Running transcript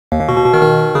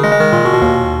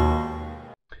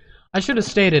should have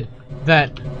stated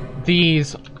that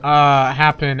these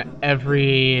happen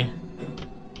every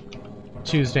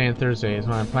Tuesday and Thursday is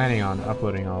when I'm planning on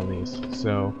uploading all of these.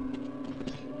 So,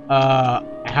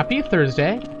 happy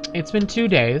Thursday. It's been 2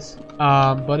 days,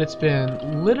 but it's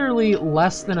been literally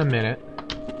less than a minute.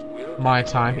 My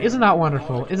time. Isn't that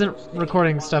wonderful? Isn't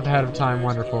recording stuff ahead of time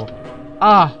wonderful?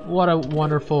 Ah, what a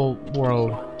wonderful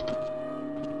world.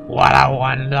 What a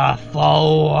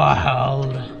wonderful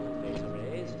world.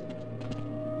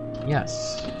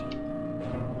 Yes.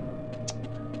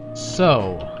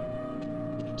 So,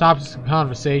 topics of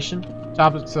conversation.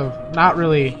 Topics of, not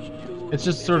really, it's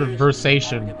just sort of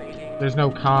versation. There's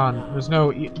no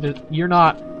you're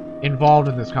not involved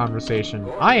in this conversation.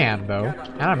 I am, though,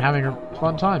 and I'm having a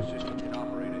fun time.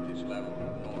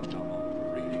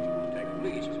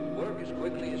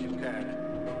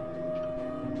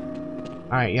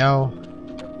 Alright, yo.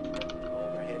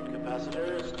 Overhead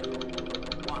capacitors to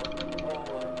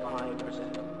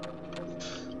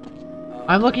 1.5%.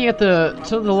 I'm looking at to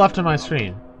the left of my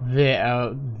screen.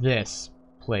 This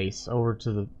place over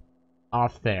to the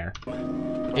off there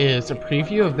is a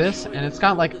preview of this, and it's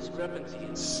got like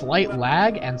slight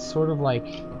lag and sort of like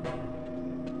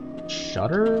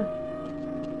shutter,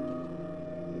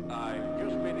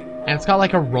 and it's got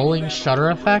like a rolling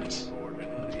shutter effect.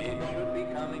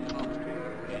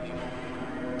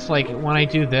 It's like when I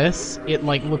do this, it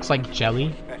like looks like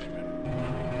jelly.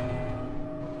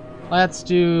 Let's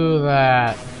do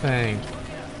that thing.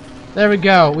 There we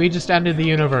go. We just ended the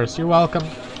universe. You're welcome.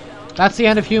 That's the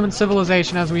end of human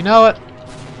civilization as we know it.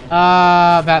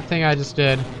 That thing I just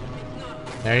did.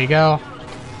 There you go.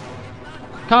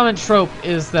 Common trope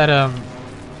is that,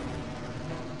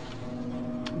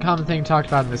 common thing talked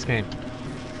about in this game,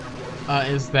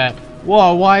 is that,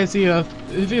 whoa, why is he if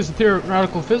he's a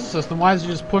theoretical physicist, then why is he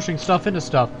just pushing stuff into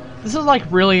stuff? This is, like,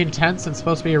 really intense and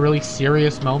supposed to be a really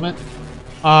serious moment.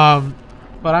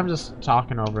 But I'm just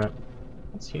talking over it.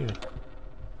 What's here?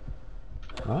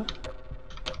 What?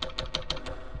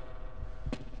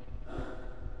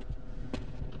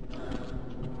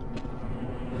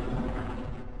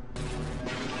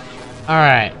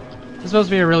 Alright. This is supposed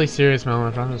to be a really serious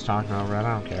moment, but I'm just talking over it.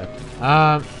 I don't care.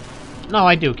 No,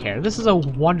 I do care. This is a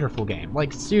wonderful game.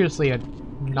 Like, seriously, a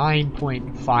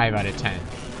 9.5 out of 10.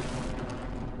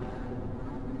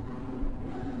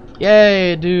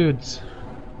 Yay, dudes.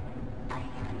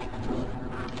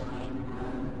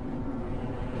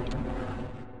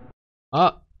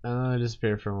 Oh, and then I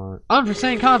disappeared for a moment.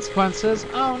 Unforeseen consequences?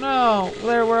 Oh no!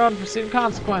 There were unforeseen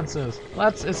consequences.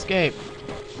 Let's escape.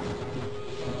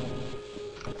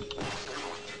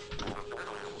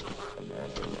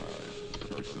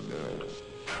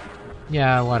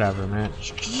 Yeah, whatever, man.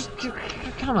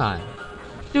 Come on.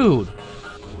 Dude.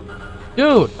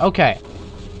 Dude, okay.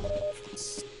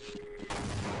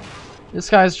 This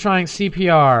guy's trying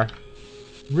CPR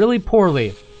really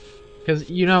poorly. Because,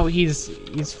 you know, he's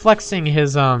flexing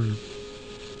his,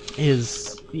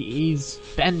 he's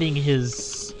bending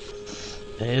his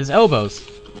elbows,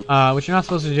 which you're not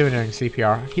supposed to do during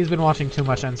CPR. He's been watching too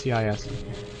much NCIS.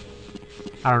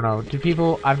 I don't know. Do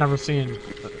people, I've never seen,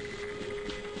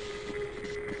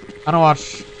 I don't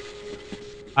watch,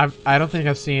 I don't think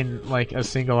I've seen, like, a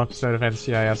single episode of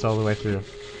NCIS all the way through.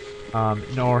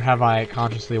 Nor have I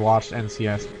consciously watched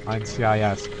NCIS.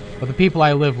 But the people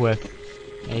I live with,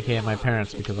 aka my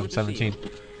parents, because I'm 17.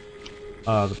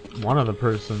 One of the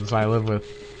persons I live with,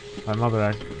 my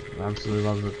mother absolutely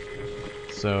loves it.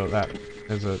 So that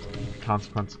is a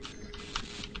consequence.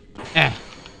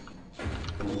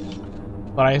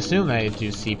 But I assume they do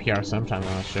CPR sometime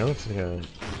on the show. It's like a,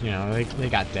 you know, they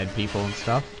got dead people and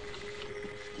stuff.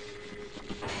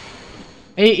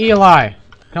 Hey Eli,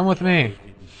 come with me.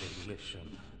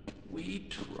 We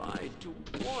tried to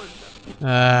warn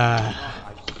them.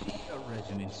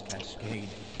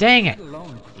 Dang it!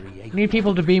 I need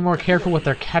people to be more careful with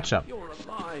their ketchup.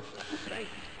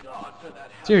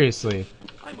 Seriously.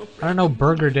 I don't know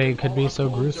Burger Day could be so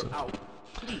gruesome.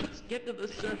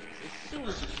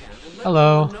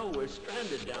 Hello.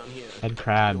 Head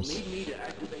crabs.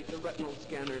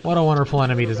 What a wonderful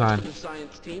enemy design.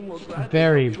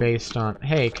 Very based on...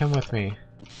 Hey, come with me.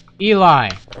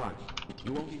 Eli!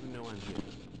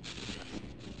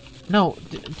 No,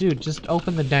 dude, just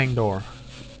open the dang door.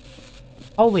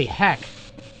 Holy heck!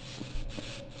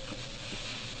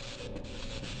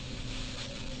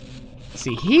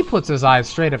 See, he puts his eyes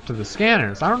straight up to the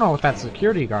scanners. I don't know what that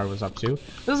security guard was up to.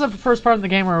 This is the first part of the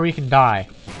game where we can die.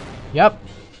 Yep.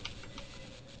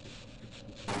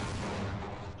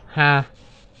 Huh.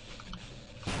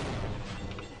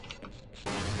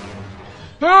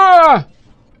 Ah!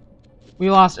 We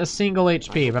lost a single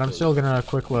HP, but I'm still gonna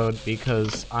quick load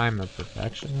because I'm a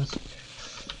perfectionist.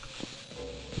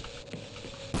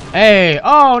 Hey!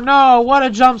 Oh no! What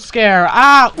a jump scare!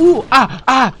 Ah! Ooh! Ah!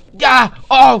 Ah! Yeah!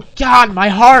 Oh God! My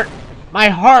heart! My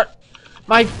heart!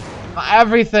 My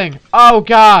everything! Oh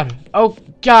God! Oh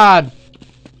God!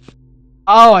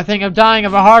 Oh, I think I'm dying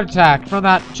of a heart attack from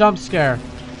that jump scare.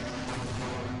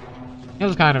 It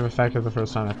was kind of effective the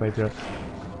first time I played through it.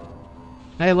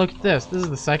 Hey, look at this. This is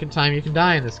the second time you can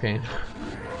die in this game.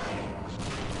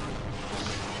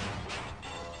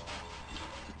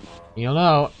 You'll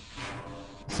know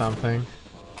something.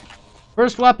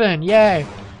 First weapon, yay!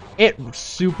 It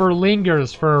super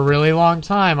lingers for a really long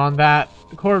time on that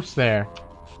corpse there.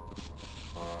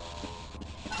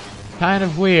 Kind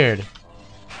of weird.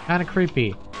 Kind of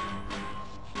creepy.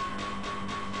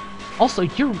 Also,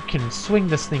 you can swing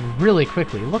this thing really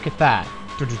quickly. Look at that.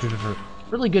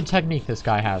 Really good technique this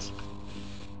guy has.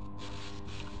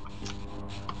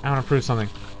 I want to prove something.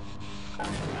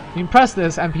 You can press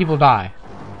this and people die.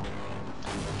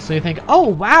 So you think, oh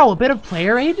wow, a bit of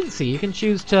player agency. You can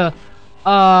choose to,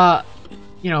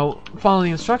 you know, follow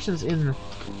the instructions you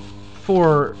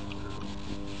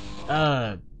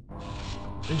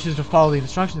choose to follow the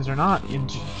instructions or not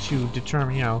to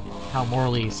determine, you know, how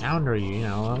morally sound are you, you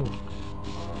know.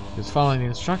 Because following the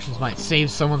instructions might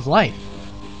save someone's life.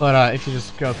 But if you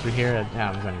just go through here, it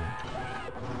happens anyway.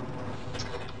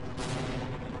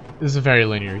 This is a very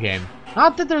linear game.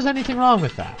 Not that there's anything wrong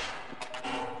with that.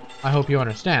 I hope you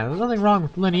understand. There's nothing wrong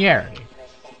with linearity.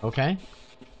 Okay?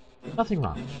 Nothing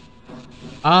wrong.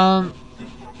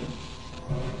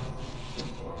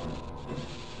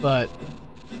 But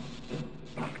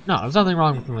no, there's nothing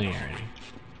wrong with linearity.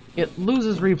 It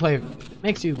loses replay,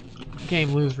 makes you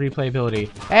game lose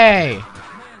replayability. Hey!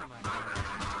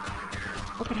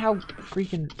 Look at how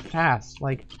freaking fast,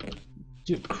 like,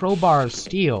 dude, crowbar of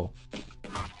steel.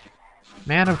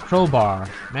 Man of crowbar.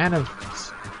 Man of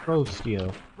crow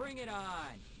steel. Bring it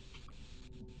on.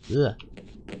 Ugh.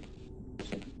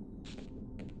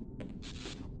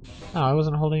 No, I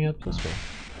wasn't holding up this way.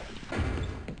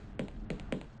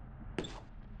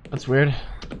 That's weird.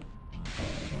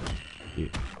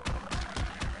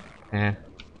 Eh.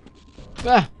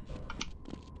 Ah!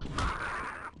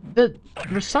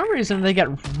 For some reason, they get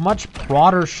much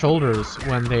broader shoulders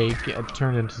when they get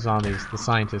turned into zombies. The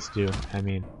scientists do, I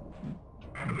mean.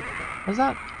 Is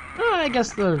that? I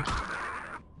guess they're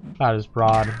about as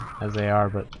broad as they are,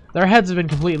 but their heads have been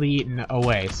completely eaten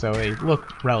away, so they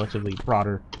look relatively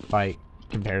broader by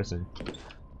comparison.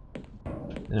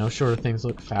 You know, shorter things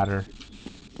look fatter.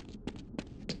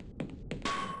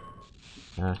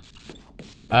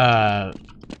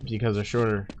 Because they're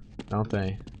shorter, don't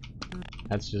they?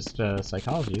 That's just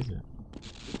psychology, isn't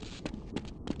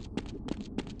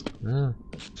it?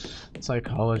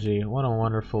 Psychology. What a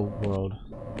wonderful world.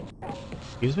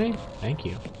 Excuse me? Thank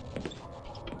you.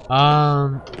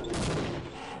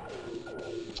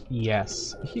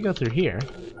 Yes. If you go through here.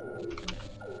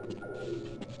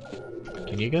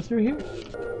 Can you go through here?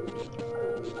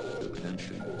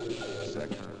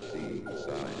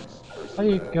 How do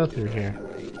you go through here?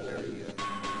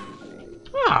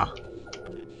 Ah!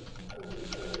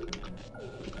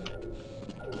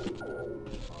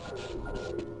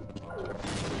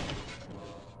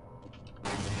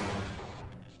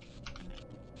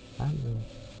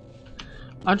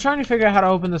 I'm trying to figure out how to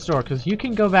open this door, because you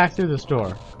can go back through this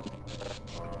door.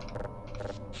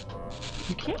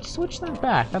 You can't switch that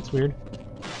back. That's weird.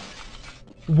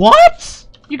 What?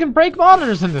 You can break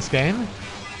monitors in this game.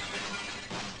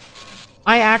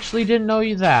 I actually didn't know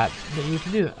that you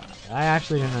can do that. I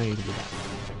actually didn't know you could do that.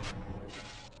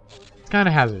 It's kind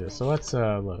of hazardous, so let's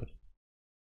load.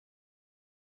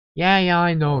 Yeah,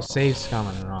 I know save's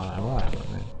coming and all that. Whatever,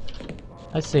 man.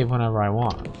 I save whenever I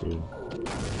want, dude.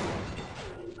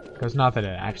 Because not that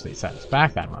it actually sets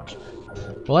back that much.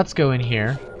 But let's go in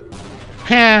here.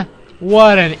 Heh!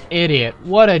 What an idiot.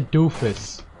 What a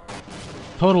doofus.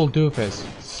 Total doofus.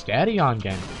 Steady on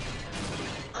game.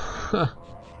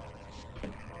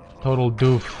 Total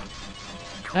doof.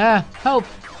 Ah, help!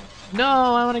 No,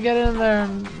 I want to get in there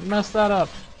and mess that up.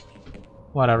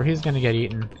 Whatever, he's gonna get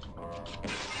eaten.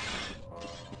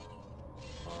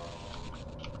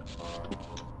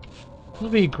 This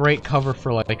would be a great cover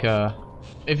for like a...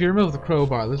 If you remove the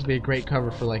crowbar, this would be a great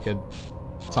cover for like a...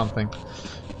 something.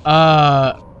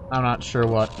 I'm not sure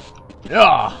what.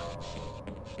 Ugh!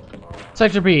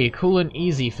 Sector B, Cool and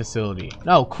Easy facility.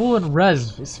 No, Cool and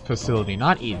Res facility,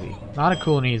 not easy. Not a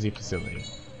Cool and Easy facility.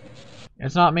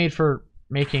 It's not made for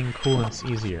making coolants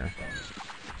easier.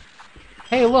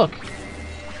 Hey, look!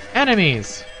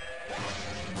 Enemies!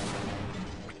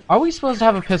 Are we supposed to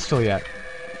have a pistol yet?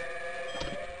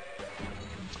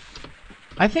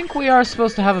 I think we are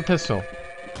supposed to have a pistol.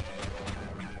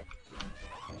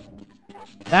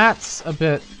 That's a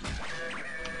bit...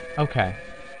 Okay.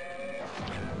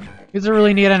 These are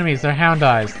really neat enemies. They're hound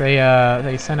eyes. They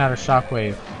send out a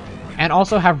shockwave. And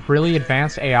also have really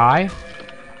advanced AI.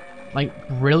 Like,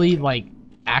 really, like,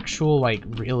 actual, like,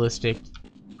 realistic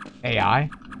AI.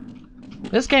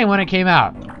 This game, when it came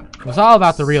out, was all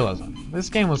about the realism. This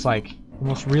game was, like, the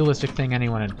most realistic thing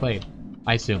anyone had played.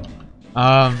 I assume.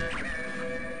 Up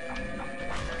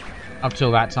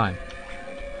till that time.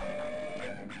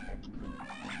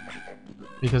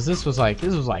 Because this was like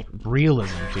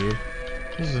realism, dude.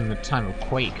 This was in the time of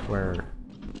Quake, where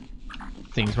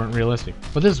things weren't realistic.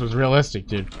 But this was realistic,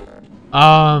 dude.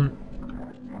 What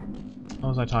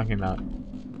was I talking about?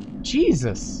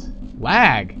 Jesus!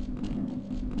 Lag!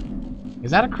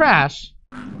 Is that a crash?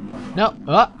 No.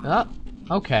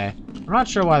 Okay. I'm not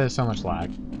sure why there's so much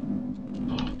lag.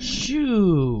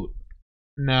 Shoot!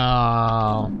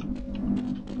 No.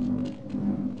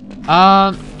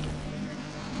 I'll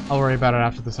worry about it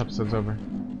after this episode's over.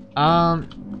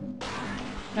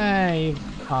 Hey,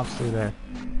 pops through there.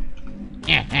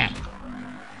 Yeah.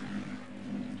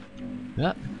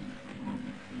 Yep.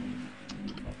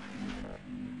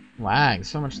 Lag,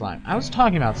 so much lag. I was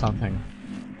talking about something.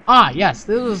 Ah, yes,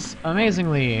 this was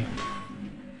amazingly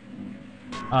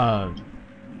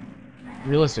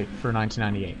realistic for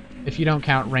 1998. If you don't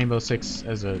count Rainbow Six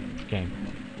as a game.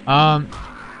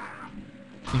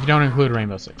 If you don't include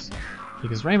Rainbow Six.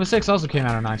 Because Rainbow Six also came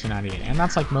out in 1998, and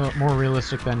that's like more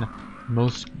realistic than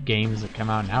most games that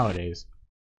come out nowadays.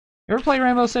 You ever play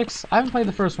Rainbow Six? I haven't played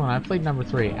the first one. I've played number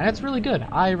 3, and it's really good.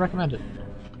 I recommend it.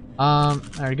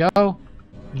 There we go.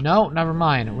 No, never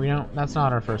mind. We don't. That's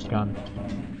not our first gun.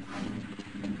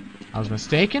 I was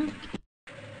mistaken.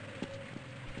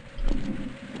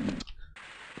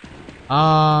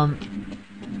 Oh,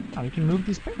 you can move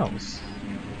these barrels.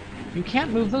 You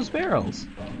can't move those barrels.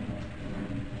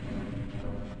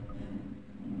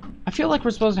 I feel like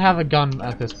we're supposed to have a gun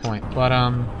at this point, but,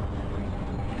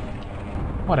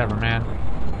 whatever, man.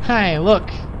 Hey, look!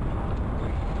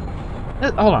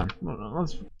 Hold on.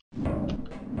 Let's...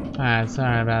 Alright,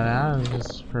 sorry about that. It was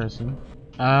just a person.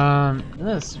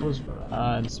 This was,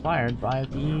 inspired by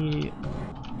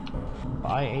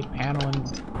a panel in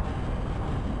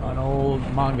an old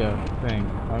manga thing.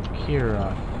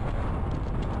 Akira.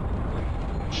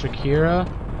 Shakira?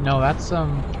 No, that's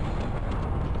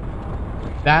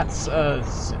a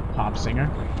pop singer.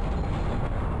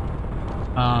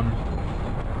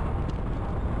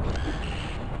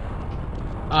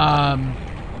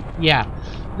 Yeah.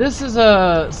 This is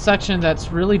a section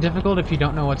that's really difficult if you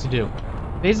don't know what to do.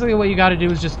 Basically, what you gotta do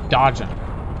is just dodge them.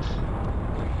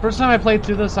 First time I played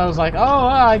through this, I was like, oh,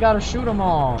 I gotta shoot them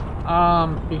all.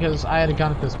 Because I had a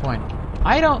gun at this point.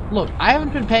 I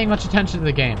haven't been paying much attention to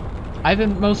the game. I've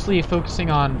been mostly focusing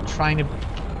on trying to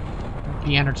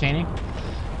be entertaining.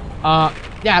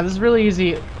 Yeah, this is really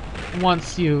easy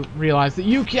once you realize that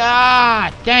you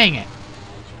can. Dang it.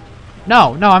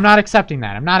 No, I'm not accepting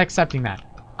that. I'm not accepting that.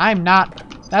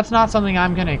 That's not something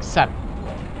I'm gonna accept.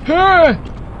 No.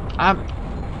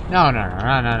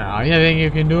 You think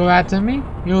you can do that to me?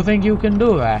 You think you can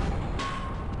do that?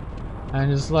 And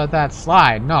just let that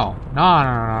slide? No.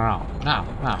 No.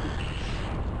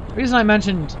 The reason I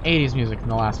mentioned 80s music in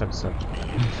the last episode.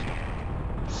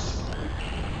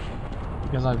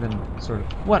 Because I've been sort of...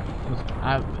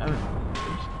 I've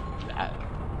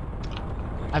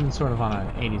been sort of on an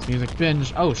 80s music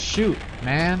binge. Oh, shoot,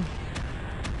 man.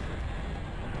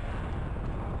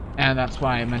 And that's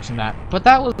why I mentioned that. But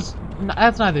that's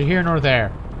neither here nor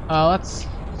there. Let's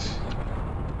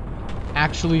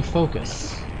actually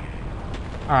focus.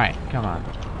 Alright, come on.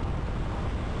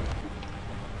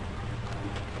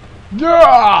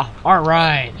 Yeah!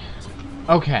 Alright.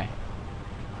 Okay.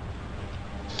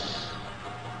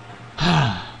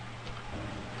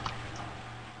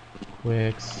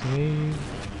 Quick save.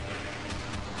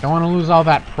 Don't want to lose all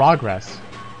that progress.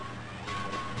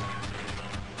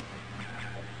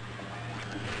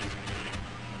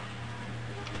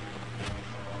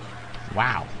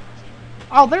 Wow.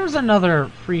 Oh, there's another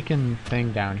freaking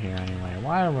thing down here anyway.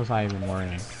 Why was I even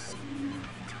worrying?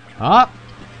 Up.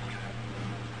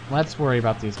 Let's worry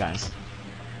about these guys.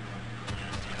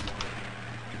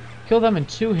 Kill them in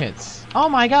 2 hits. Oh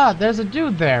my god, there's a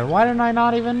dude there. Why didn't I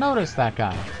not even notice that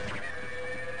guy?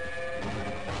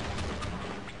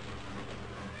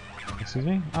 Excuse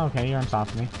me? Oh, okay, you're on top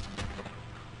of me.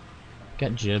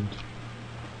 Get jibbed.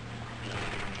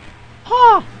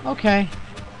 Huh! Okay.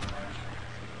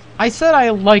 I said I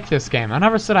like this game. I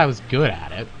never said I was good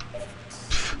at it.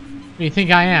 do you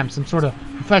think I am? Some sort of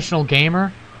professional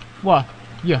gamer? What?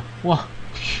 Yeah, what?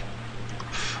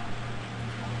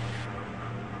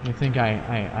 You think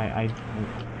I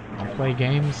play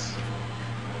games?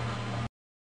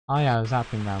 Oh yeah, there's that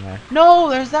thing down there. No,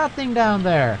 there's that thing down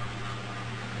there!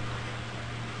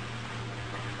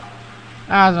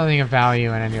 There's nothing of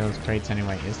value in any of those crates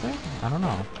anyway, is there? I don't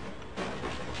know.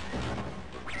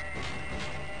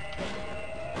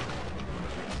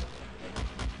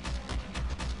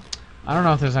 I don't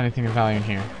know if there's anything of value in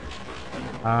here.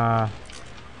 I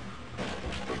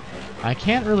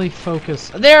can't really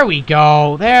focus. There we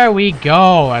go! There we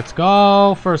go! Let's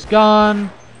go! First gun!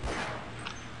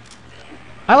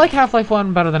 I like Half-Life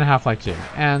 1 better than Half-Life 2,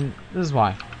 and this is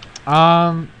why.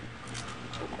 I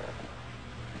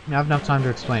have enough time to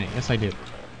explain it. Yes, I do.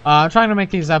 I'm trying to make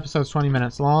these episodes 20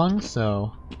 minutes long,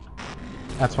 so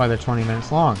that's why they're 20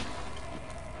 minutes long.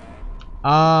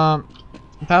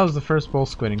 That was the first bull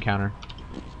squid encounter.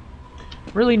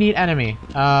 Really neat enemy.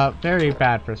 Very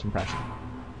bad first impression.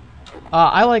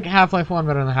 I like Half-Life 1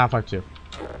 better than Half-Life 2.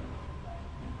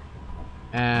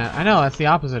 And I know that's the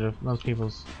opposite of most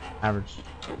people's average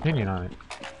opinion on it.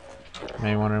 You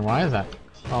may be wondering why is that?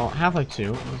 Well, Half-Life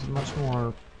 2 was much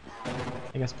more,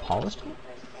 I guess, polished?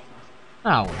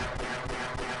 No.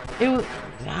 It was...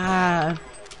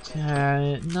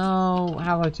 no,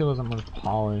 Half-Life 2 wasn't much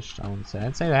polished, I wouldn't say.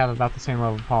 I'd say they have about the same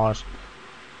level of polish.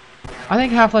 I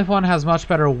think Half-Life 1 has much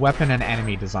better weapon and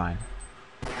enemy design.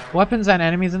 Weapons and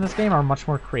enemies in this game are much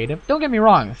more creative. Don't get me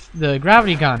wrong, the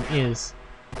gravity gun is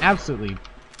absolutely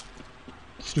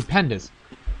stupendous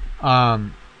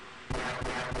in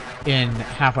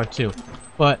Half-Life 2.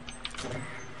 But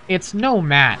it's no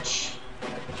match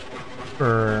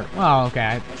for... well, okay,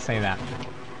 I'd say that.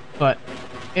 But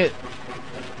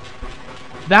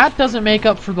that doesn't make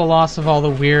up for the loss of all the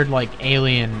weird, like,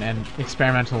 alien and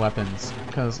experimental weapons.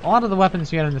 Because a lot of the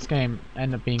weapons you get in this game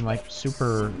end up being, like,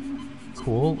 super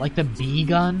cool. Like the bee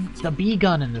gun. The bee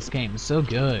gun in this game is so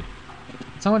good.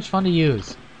 It's so much fun to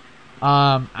use.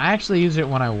 I actually used it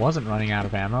when I wasn't running out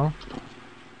of ammo.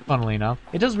 Funnily enough.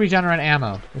 It does regenerate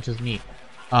ammo, which is neat.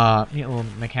 Neat little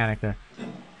mechanic there.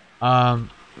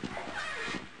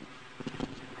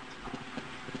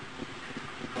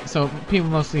 So people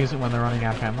mostly use it when they're running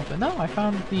out of ammo. But no, I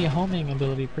found the homing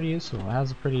ability pretty useful. It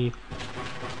has a pretty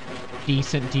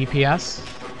decent DPS.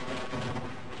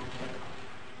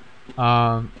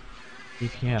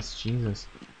 DPS, Jesus.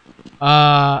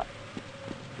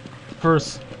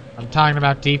 First, I'm talking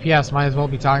about DPS. Might as well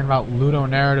be talking about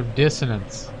ludonarrative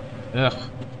dissonance. Ugh.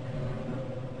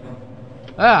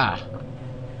 Ah.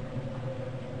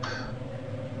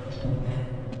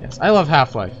 Yes, I love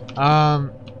Half-Life.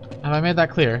 Have I made that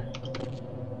clear?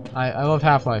 I love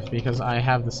Half-Life because I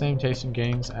have the same taste in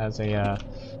games as a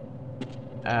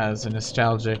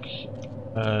nostalgic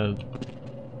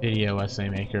video essay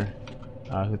maker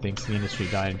who thinks the industry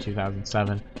died in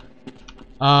 2007.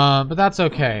 But that's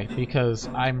okay because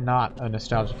I'm not a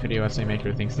nostalgic video essay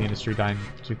maker who thinks the industry died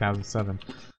in 2007.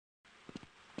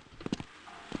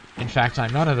 In fact,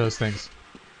 I'm none of those things.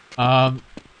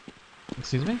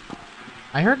 Excuse me?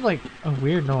 I heard like a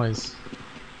weird noise.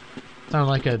 Sounded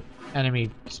like an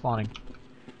enemy spawning.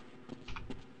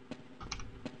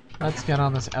 Let's get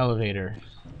on this elevator.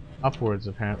 Upwards,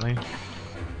 apparently.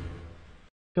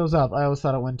 Goes up. I always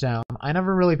thought it went down. I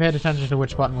never really paid attention to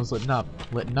which button was lit up.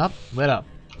 Lit up? Lit up.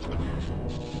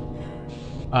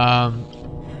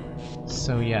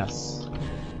 So yes.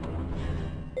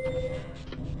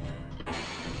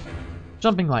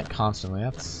 Jumping like constantly,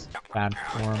 that's bad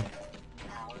form.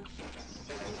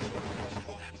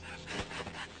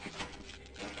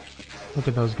 Look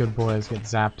at those good boys get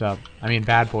zapped up. I mean,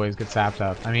 bad boys get zapped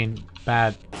up. I mean,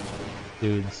 bad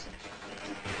dudes.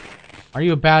 Are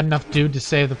you a bad enough dude to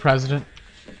save the president?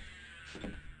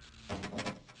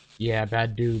 Yeah,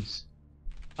 bad dudes.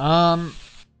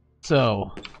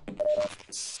 So.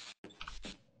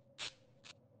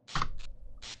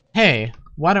 Hey,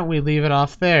 why don't we leave it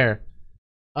off there?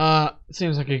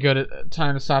 Seems like a good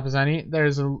time to stop as any.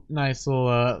 There's a nice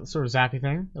little, sort of zappy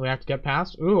thing that we have to get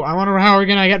past. Ooh, I wonder how we're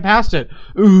gonna get past it.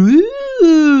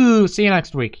 Ooh! See you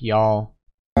next week, y'all.